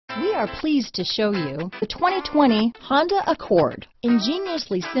We are pleased to show you the 2020 Honda Accord.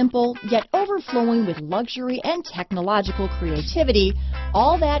 Ingeniously simple, yet overflowing with luxury and technological creativity,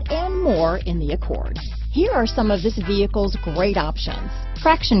 all that and more in the Accord. Here are some of this vehicle's great options: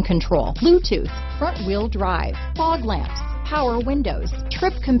 traction control, Bluetooth, front wheel drive, fog lamps, power windows,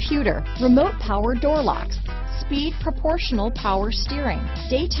 trip computer, remote power door locks, speed proportional power steering,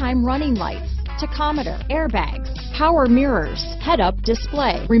 daytime running lights, tachometer, airbags, power mirrors, head-up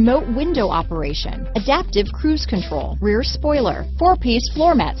display, remote window operation, adaptive cruise control, rear spoiler, 4-piece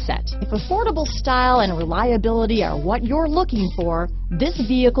floor mat set. If affordable style and reliability are what you're looking for, this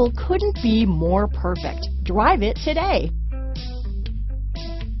vehicle couldn't be more perfect. Drive it today.